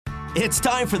It's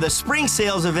time for the spring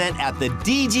sales event at the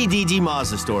DGDG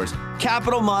Mazda stores.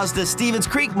 Capital Mazda, Stevens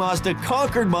Creek Mazda,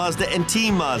 Concord Mazda, and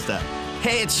Team Mazda.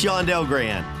 Hey, it's Shondell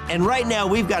Grand. And right now,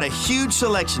 we've got a huge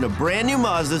selection of brand new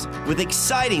Mazdas with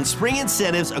exciting spring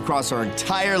incentives across our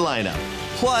entire lineup.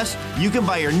 Plus, you can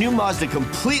buy your new Mazda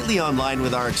completely online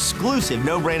with our exclusive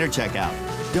no-brainer checkout.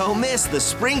 Don't miss the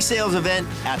spring sales event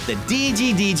at the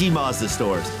DGDG Mazda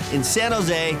stores in San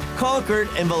Jose, Concord,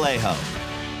 and Vallejo.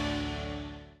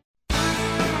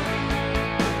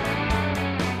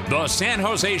 The San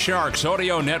Jose Sharks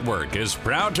Audio Network is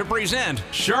proud to present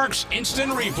Sharks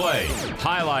Instant Replay.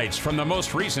 Highlights from the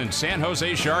most recent San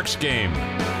Jose Sharks game.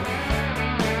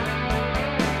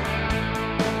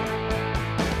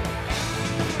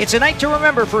 It's a night to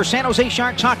remember for San Jose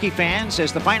Sharks hockey fans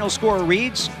as the final score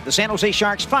reads the San Jose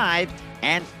Sharks 5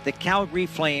 and the Calgary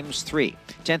Flames 3.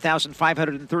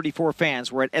 10,534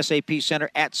 fans were at SAP Center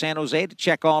at San Jose to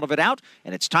check all of it out,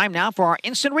 and it's time now for our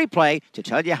instant replay to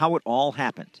tell you how it all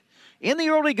happened. In the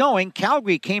early going,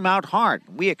 Calgary came out hard.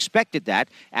 We expected that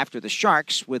after the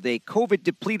Sharks, with a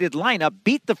COVID-depleted lineup,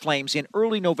 beat the Flames in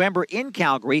early November in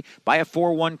Calgary by a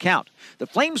 4-1 count. The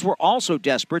Flames were also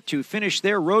desperate to finish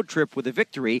their road trip with a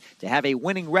victory to have a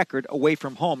winning record away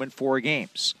from home in 4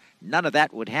 games. None of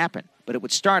that would happen, but it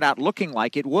would start out looking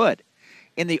like it would.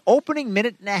 In the opening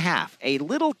minute and a half, a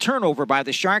little turnover by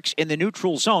the Sharks in the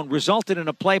neutral zone resulted in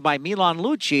a play by Milan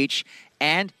Lucic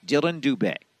and Dylan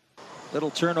Dubé. Little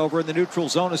turnover in the neutral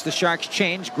zone as the Sharks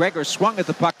change. Gregor swung at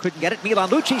the puck, couldn't get it. Milan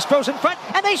Lucic throws in front,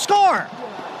 and they score!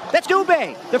 That's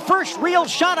Dubé, the first real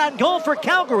shot on goal for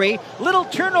Calgary. Little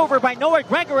turnover by Noah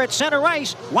Gregor at center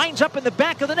ice. Winds up in the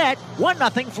back of the net.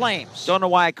 1-0 Flames. Don't know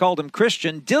why I called him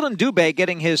Christian. Dylan Dubé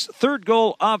getting his 3rd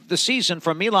goal of the season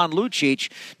from Milan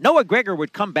Lucic. Noah Gregor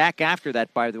would come back after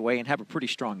that, by the way, and have a pretty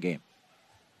strong game.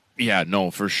 Yeah, no,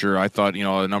 for sure. I thought,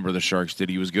 a number of the Sharks did.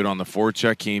 He was good on the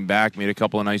forecheck, came back, made a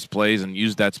couple of nice plays, and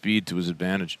used that speed to his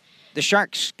advantage. The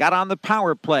Sharks got on the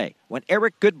power play when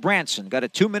Eric Goodbranson got a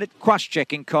 2-minute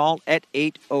cross-checking call at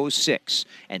 8:06.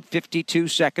 And 52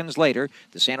 seconds later,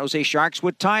 the San Jose Sharks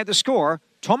would tie the score.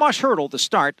 Tomas Hertl, the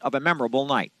start of a memorable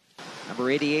night. Number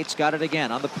 88's got it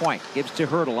again on the point. Gives to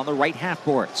Hertl on the right half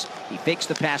boards. He fakes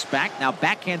the pass back. Now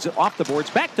backhands it off the boards.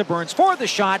 Back to Burns for the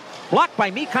shot. Blocked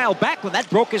by Mikhail Backlund. That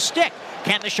broke his stick.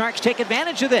 Can the Sharks take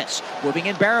advantage of this? Moving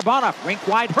in Barabanov. Rink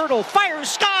wide. Hertl fires.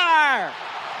 Star!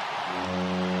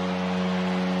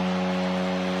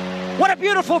 What a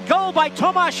beautiful goal by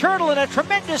Tomas Hertl and a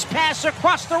tremendous pass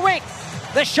across the rink.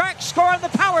 The Sharks score on the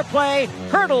power play.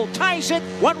 Hertl ties it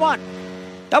 1-1.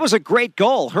 That was a great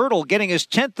goal. Hertl getting his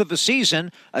 10th of the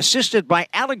season, assisted by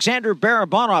Alexander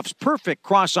Barabanov's perfect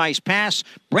cross-ice pass.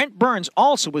 Brent Burns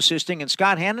also assisting, and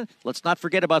Scott Hannon, let's not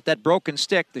forget about that broken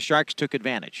stick. The Sharks took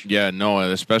advantage. Yeah, no,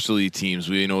 especially teams.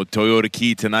 Toyota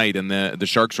Key tonight, and the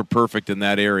Sharks were perfect in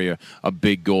that area. A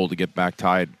big goal to get back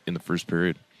tied in the first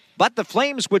period. But the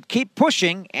Flames would keep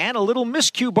pushing, and a little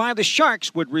miscue by the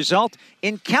Sharks would result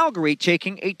in Calgary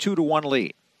taking a 2-1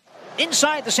 lead.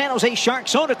 Inside the San Jose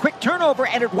Sharks zone, a quick turnover,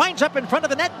 and it winds up in front of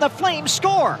the net, and the Flames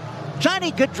score.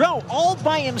 Johnny Gaudreau, all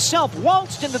by himself,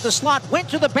 waltzed into the slot, went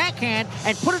to the backhand,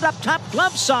 and put it up top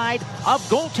glove side of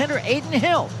goaltender Aiden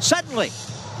Hill. Suddenly,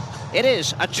 it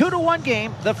is a 2-1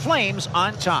 game, the Flames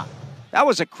on top. That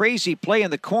was a crazy play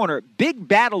in the corner. Big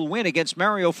battle win against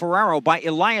Mario Ferraro by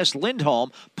Elias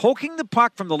Lindholm, poking the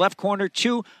puck from the left corner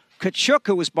to Tkachuk,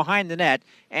 who was behind the net.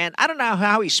 And I don't know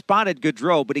how he spotted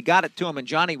Gaudreau, but he got it to him, and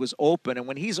Johnny was open. And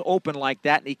when he's open like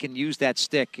that and he can use that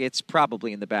stick, it's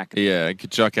probably in the back of the net.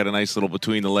 Tkachuk had a nice little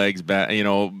between the legs,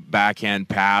 backhand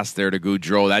pass there to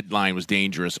Gaudreau. That line was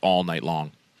dangerous all night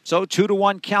long. So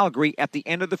 2-1 Calgary at the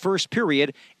end of the first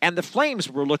period, and the Flames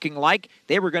were looking like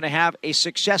they were going to have a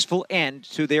successful end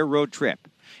to their road trip.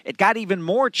 It got even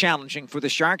more challenging for the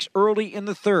Sharks early in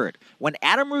the third when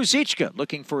Adam Ruzicka,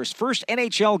 looking for his first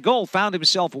NHL goal, found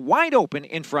himself wide open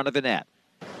in front of the net.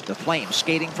 The Flames,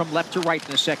 skating from left to right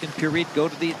in the second period, go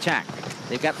to the attack.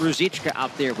 They've got Ruzicka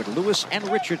out there with Lewis and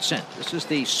Richardson. This is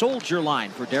the soldier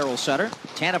line for Daryl Sutter.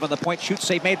 Tanev on the point, shoot,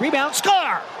 save made, rebound,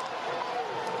 score!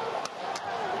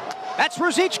 That's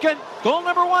Ruzicka, goal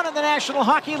number 1 in the National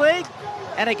Hockey League.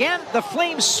 And again, the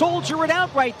Flames soldier it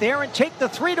out right there and take the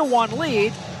 3-1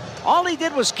 lead. All he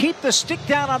did was keep the stick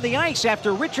down on the ice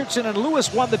after Richardson and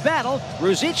Lewis won the battle.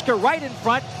 Ruzicka right in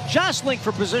front, jostling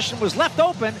for position, was left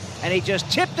open, and he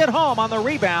just tipped it home on the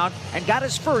rebound and got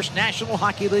his first National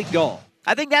Hockey League goal.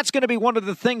 I think that's going to be one of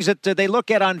the things that they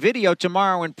look at on video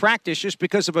tomorrow in practice, just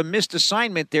because of a missed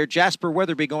assignment there. Jasper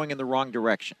Weatherby going in the wrong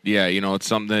direction. Yeah, it's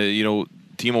something that,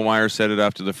 Timo Meier said it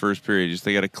after the first period. Just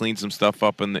they got to clean some stuff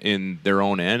up in their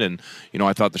own end. And,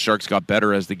 I thought the Sharks got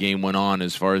better as the game went on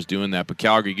as far as doing that. But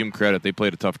Calgary, give them credit. They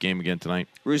played a tough game again tonight.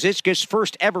 Ruzicka's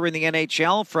first ever in the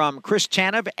NHL from Chris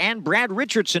Tanev and Brad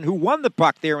Richardson, who won the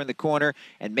puck there in the corner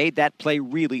and made that play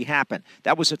really happen.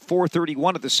 That was at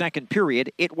 4:31 of the second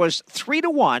period. It was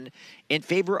 3-1 in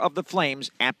favor of the Flames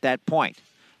at that point.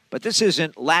 But this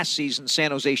isn't last season's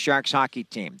San Jose Sharks hockey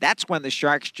team. That's when the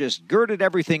Sharks just girded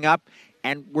everything up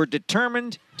and were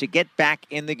determined to get back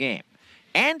in the game.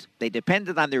 And they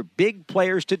depended on their big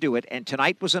players to do it, and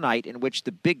tonight was a night in which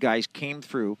the big guys came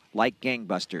through like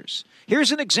gangbusters.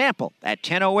 Here's an example at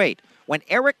 10:08 when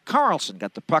Erik Karlsson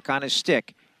got the puck on his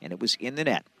stick, and it was in the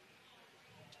net.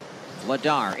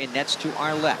 Vladar in nets to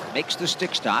our left, makes the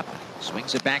stick stop,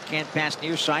 swings a backhand pass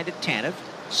near side to Tanev.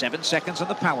 7 seconds on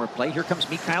the power play. Here comes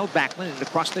Mikael Backlund and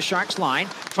across the Sharks line.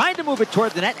 Trying to move it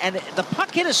toward the net, and the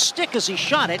puck hit his stick as he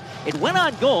shot it. It went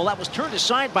on goal. That was turned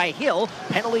aside by Hill.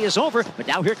 Penalty is over, but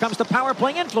now here comes the power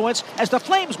play influence as the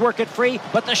Flames work it free,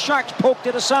 but the Sharks poked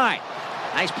it aside.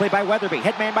 Nice play by Weatherby.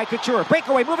 Headman by Couture.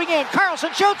 Breakaway moving in.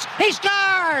 Karlsson shoots. He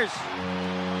scores!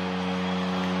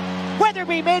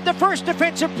 Weatherby made the first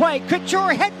defensive play.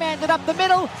 Couture headmanned it up the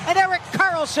middle, and Erik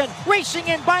Karlsson racing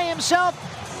in by himself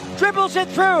dribbles it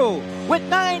through with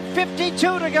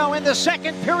 9:52 to go in the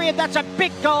second period. That's a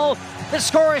big goal. The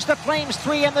score is the Flames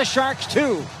 3 and the Sharks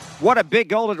 2. What a big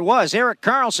goal it was. Erik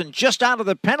Karlsson just out of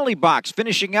the penalty box,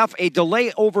 finishing off a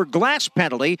delay over glass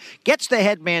penalty, gets the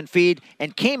headman feed,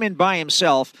 and came in by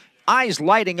himself. Eyes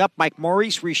lighting up like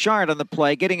Maurice Richard on the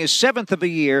play, getting his 7th of the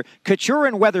year. Couture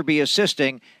and Weatherby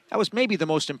assisting. That was maybe the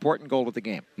most important goal of the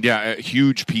game. Yeah, a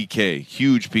huge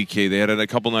PK. They had a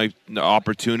couple of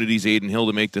opportunities, Adin Hill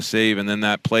to make the save, and then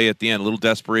that play at the end, a little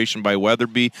desperation by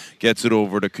Weatherby, gets it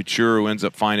over to Couture, who ends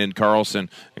up finding Karlsson.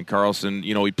 And Karlsson,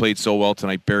 he played so well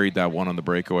tonight, buried that one on the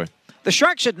breakaway. The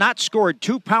Sharks had not scored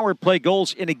 2 power play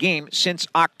goals in a game since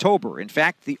October. In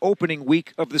fact, the opening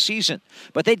week of the season.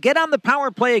 But they'd get on the power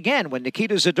play again when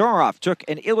Nikita Zadorov took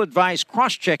an ill-advised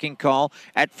cross-checking call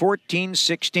at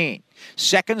 14:16.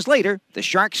 Seconds later, the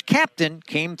Sharks' captain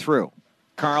came through.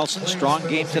 Karlsson, strong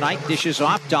game tonight, dishes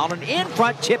off. Dahlin in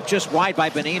front, tip just wide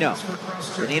by Bonino.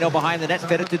 Bonino behind the net,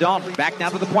 fed it to Dahlin. Back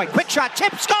down to the point. Quick shot,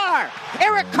 tip, score!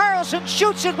 Erik Karlsson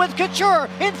shoots it with Couture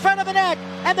in front of the net,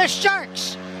 and the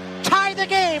Sharks tie the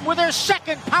game with their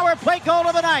second power play goal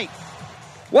of the night.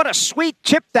 What a sweet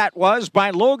tip that was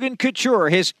by Logan Couture,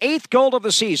 his 8th goal of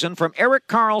the season from Erik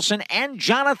Karlsson and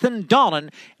Jonathan Dahlin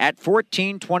at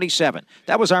 14:27.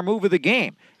 That was our move of the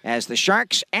game as the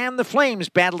Sharks and the Flames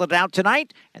battled it out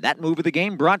tonight. And that move of the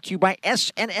game brought to you by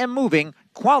S&M Moving,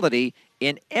 quality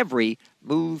in every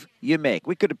move you make.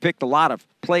 We could have picked a lot of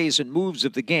plays and moves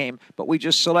of the game, but we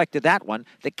just selected that one.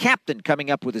 The captain coming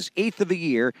up with his 8th of the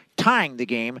year, tying the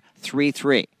game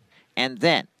 3-3. And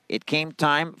then it came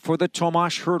time for the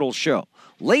Tomas Hertl show.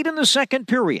 Late in the second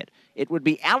period, it would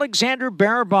be Alexander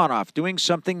Barabanov doing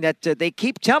something that they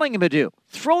keep telling him to do.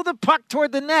 Throw the puck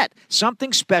toward the net.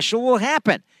 Something special will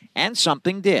happen. And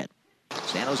something did.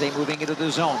 San Jose moving into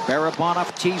the zone.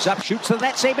 Barabanov tees up, shoots to the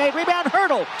net, save made, rebound,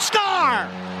 Hertl, score!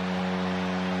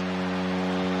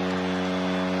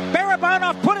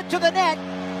 Barabanov put it to the net,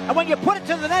 and when you put it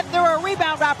to the net, there are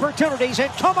rebound opportunities,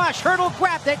 and Tomas Hertl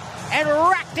grabbed it and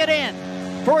racked it in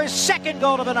for his 2nd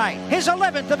goal of the night, his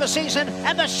 11th of the season,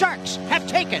 and the Sharks have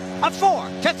taken a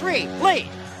 4-3 lead.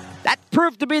 That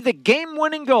proved to be the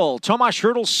game-winning goal. Tomas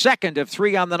Hertl's 2nd of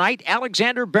 3 on the night.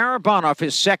 Alexander Barabanov,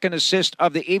 his 2nd assist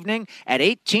of the evening at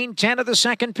 18:10 of the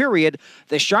second period.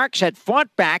 The Sharks had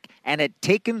fought back and had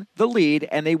taken the lead,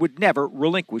 and they would never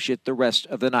relinquish it the rest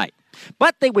of the night.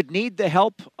 But they would need the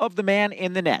help of the man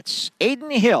in the nets. Adin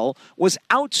Hill was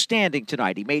outstanding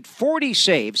tonight. He made 40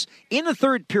 saves. In the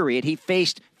third period, he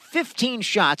faced 15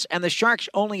 shots, and the Sharks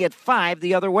only had 5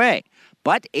 the other way.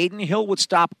 But Adin Hill would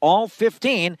stop all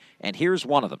 15, and here's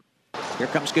one of them. Here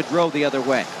comes Gaudreau the other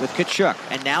way with Tkachuk,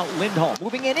 and now Lindholm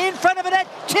moving in front of it,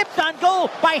 tipped on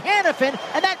goal by Hanifin,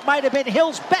 and that might have been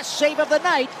Hill's best save of the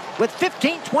night with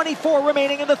 15:24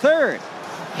 remaining in the third.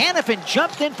 Hanifin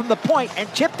jumped in from the point and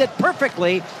tipped it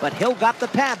perfectly, but Hill got the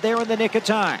pad there in the nick of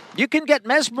time. You can get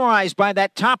mesmerized by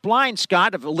that top line,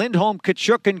 Scott, of Lindholm,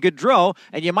 Tkachuk, and Gaudreau,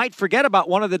 and you might forget about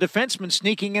one of the defensemen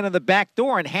sneaking in the back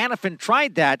door, and Hanifin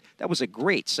tried that. That was a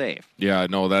great save. Yeah,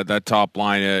 no, that top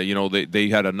line, they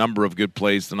had a number of good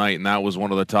plays tonight, and that was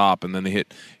one of the top, and then they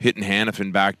hitting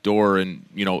Hanifin back door, and,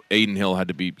 Adin Hill had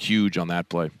to be huge on that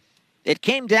play. It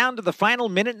came down to the final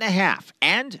minute and a half,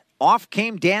 and off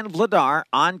came Dan Vladar,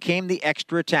 on came the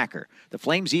extra attacker. The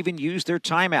Flames even used their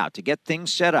timeout to get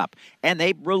things set up, and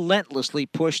they relentlessly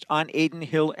pushed on Adin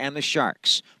Hill and the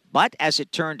Sharks. But as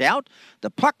it turned out, the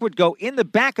puck would go in the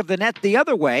back of the net the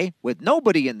other way with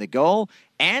nobody in the goal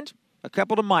and a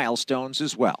couple of milestones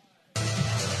as well.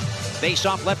 Face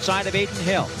off left side of Adin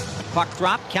Hill. Puck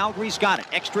drop, Calgary's got it.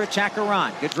 Extra attacker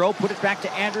on. Gaudreau put it back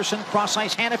to Anderson. Cross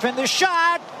ice, Hanifin, the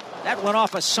shot! That went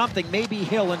off of something, maybe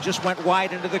Hill, and just went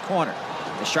wide into the corner.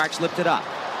 The Sharks lifted up.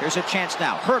 Here's a chance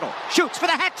now. Hertl shoots for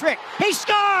the hat trick. He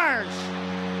scores!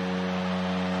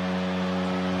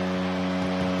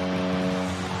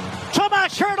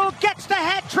 Tomas Hertl gets the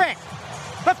hat trick.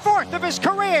 The fourth of his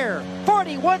career.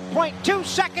 41.2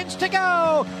 seconds to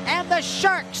go. And the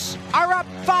Sharks are up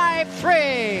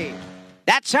 5-3.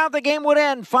 That's how the game would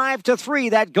end, 5-3.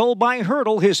 That goal by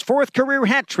Hertl, his fourth career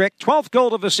hat trick, 12th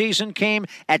goal of the season, came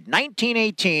at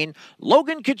 19:18.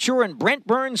 Logan Couture and Brent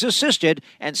Burns assisted,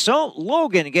 and so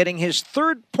Logan getting his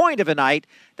third point of the night.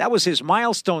 That was his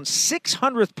milestone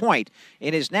 600th point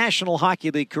in his National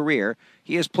Hockey League career.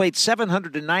 He has played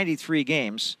 793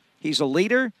 games. He's a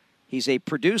leader, he's a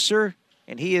producer,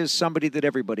 and he is somebody that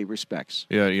everybody respects.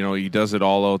 Yeah, he does it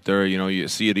all out there. You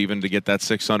see it even to get that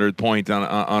 600th point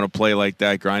on a play like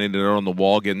that, grinding it out on the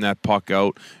wall, getting that puck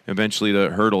out, eventually to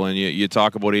Hertl. And you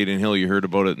talk about Adin Hill, you heard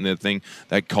about it in the thing,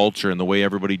 that culture and the way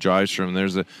everybody drives from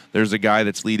him. There's a guy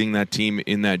that's leading that team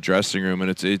in that dressing room,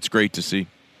 and it's great to see.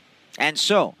 And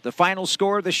so, the final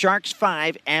score, the Sharks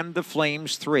 5 and the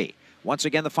Flames 3. Once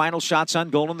again, the final shots on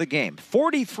goal in the game.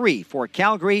 43 for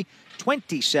Calgary,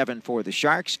 27 for the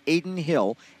Sharks. Adin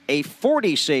Hill, a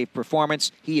 40-save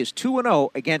performance. He is 2-0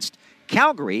 against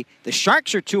Calgary. The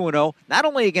Sharks are 2-0, not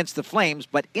only against the Flames,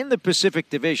 but in the Pacific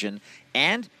Division.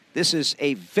 And this is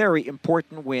a very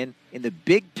important win in the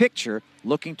big picture,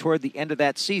 looking toward the end of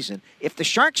that season. If the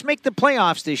Sharks make the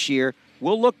playoffs this year,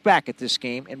 we'll look back at this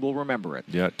game and we'll remember it.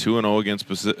 Yeah, 2-0 against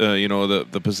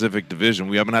the Pacific Division.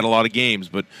 We haven't had a lot of games,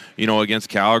 but against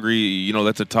Calgary,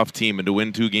 that's a tough team, and to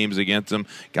win 2 games against them,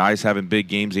 guys having big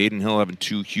games. Adin Hill having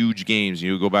 2 huge games.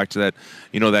 You go back to that,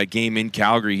 that game in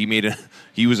Calgary.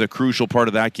 He was a crucial part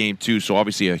of that game too. So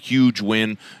obviously a huge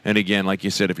win. And again, like you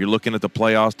said, if you're looking at the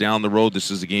playoffs down the road, this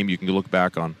is a game you can look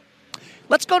back on.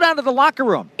 Let's go down to the locker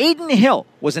room. Adin Hill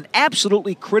was an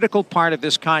absolutely critical part of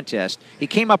this contest. He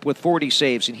came up with 40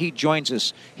 saves, and he joins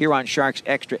us here on Sharks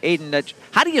Extra. Adin,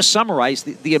 how do you summarize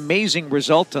the amazing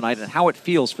result tonight and how it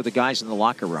feels for the guys in the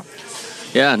locker room?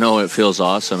 Yeah, no, it feels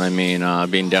awesome. I mean,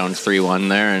 being down 3-1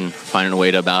 there and finding a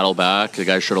way to battle back. The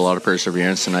guys showed a lot of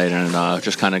perseverance tonight, and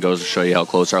just kind of goes to show you how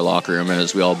close our locker room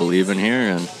is. We all believe in here,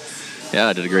 and yeah,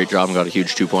 I did a great job and got a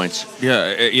huge 2 points. Yeah,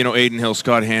 Adin Hill,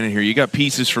 Scott Hannon here. You got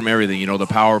pieces from everything. The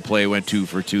power play went 2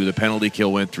 for 2. The penalty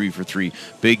kill went 3 for 3.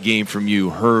 Big game from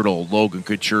you. Hertl, Logan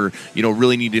Couture.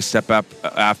 Really need to step up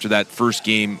after that first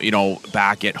game,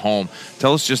 back at home.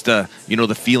 Tell us just, the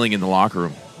feeling in the locker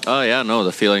room. Oh, yeah, no,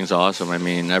 the feeling's awesome. I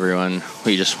mean, everyone,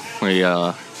 we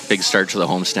big start to the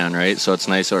homestand, right? So it's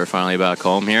nice that we're finally back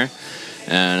home here.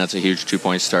 And that's a huge 2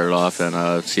 points started off,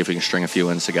 and see if we can string a few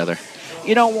wins together.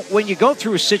 When you go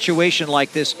through a situation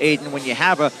like this, Adin, when you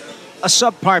have a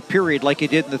subpar period like you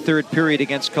did in the third period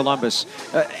against Columbus,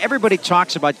 everybody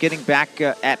talks about getting back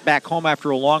home after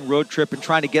a long road trip and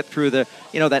trying to get through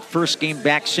that first game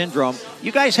back syndrome.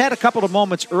 You guys had a couple of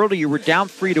moments early. You were down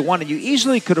 3-1, and you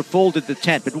easily could have folded the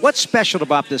tent. But what's special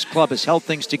about this club has held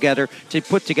things together to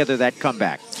put together that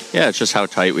comeback? Yeah, it's just how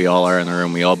tight we all are in the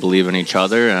room. We all believe in each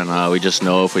other, and we just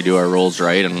know if we do our roles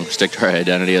right and stick to our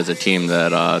identity as a team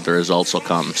that the results will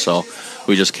come. So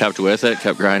we just kept with it,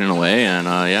 kept grinding away, and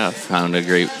found a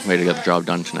great way to get the job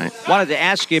done tonight. Wanted to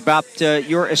ask you about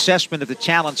your assessment of the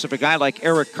talents of a guy like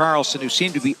Erik Karlsson, who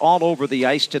seemed to be all over the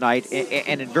ice tonight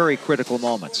and in very critical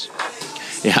moments.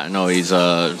 Yeah, no, he's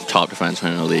a top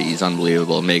defenseman in the league. He's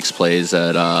unbelievable. Makes plays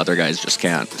that other guys just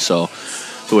can't. So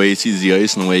the way he sees the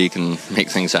ice and the way he can make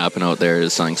things happen out there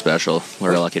is something special.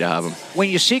 We're lucky to have him. When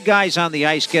you see guys on the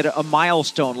ice get a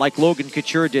milestone like Logan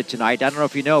Couture did tonight, I don't know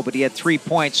if you know, but he had 3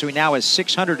 points, so he now has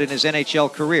 600 in his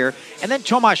NHL career. And then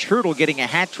Tomas Hertl getting a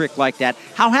hat trick like that.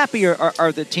 How happy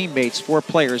are the teammates for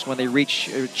players when they reach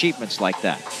achievements like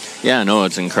that? Yeah, no,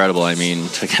 it's incredible. I mean,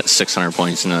 to get 600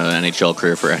 points in an NHL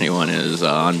career for anyone is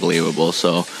unbelievable.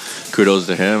 So kudos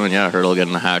to him. And yeah, Hertl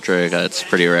getting a hat trick, that's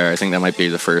pretty rare. I think that might be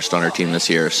the first on our team this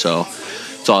year. So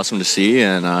it's awesome to see.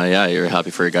 And you're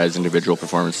happy for your guys' individual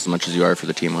performance as much as you are for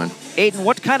the team win. Adin,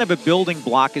 what kind of a building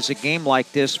block is a game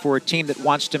like this for a team that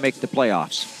wants to make the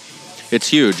playoffs? It's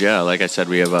huge, yeah. Like I said,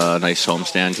 we have a nice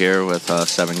homestand here with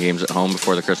 7 games at home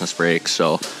before the Christmas break.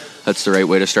 So that's the right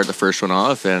way to start the first one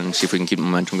off and see if we can keep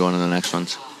momentum going in the next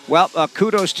ones. Well,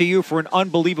 kudos to you for an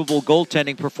unbelievable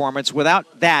goaltending performance.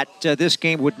 Without that, this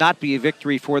game would not be a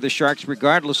victory for the Sharks,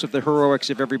 regardless of the heroics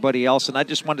of everybody else. And I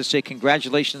just wanted to say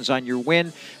congratulations on your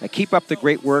win. Keep up the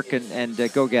great work and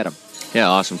go get them. Yeah,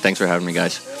 awesome. Thanks for having me,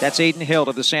 guys. That's Adin Hild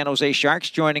of the San Jose Sharks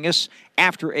joining us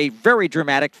after a very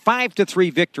dramatic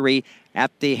 5-3 victory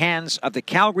at the hands of the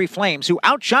Calgary Flames, who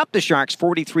outshot the Sharks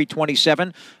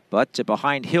 43-27. But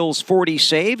behind Hill's 40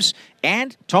 saves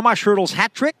and Tomas Hertl's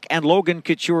hat trick and Logan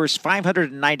Couture's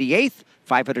 598th,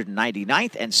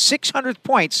 599th, and 600th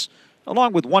points,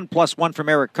 along with 1+1 from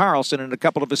Erik Karlsson and a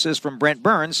couple of assists from Brent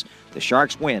Burns, the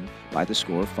Sharks win by the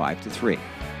score of 5-3.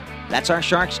 That's our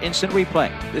Sharks Instant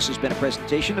Replay. This has been a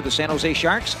presentation of the San Jose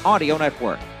Sharks Audio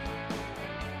Network.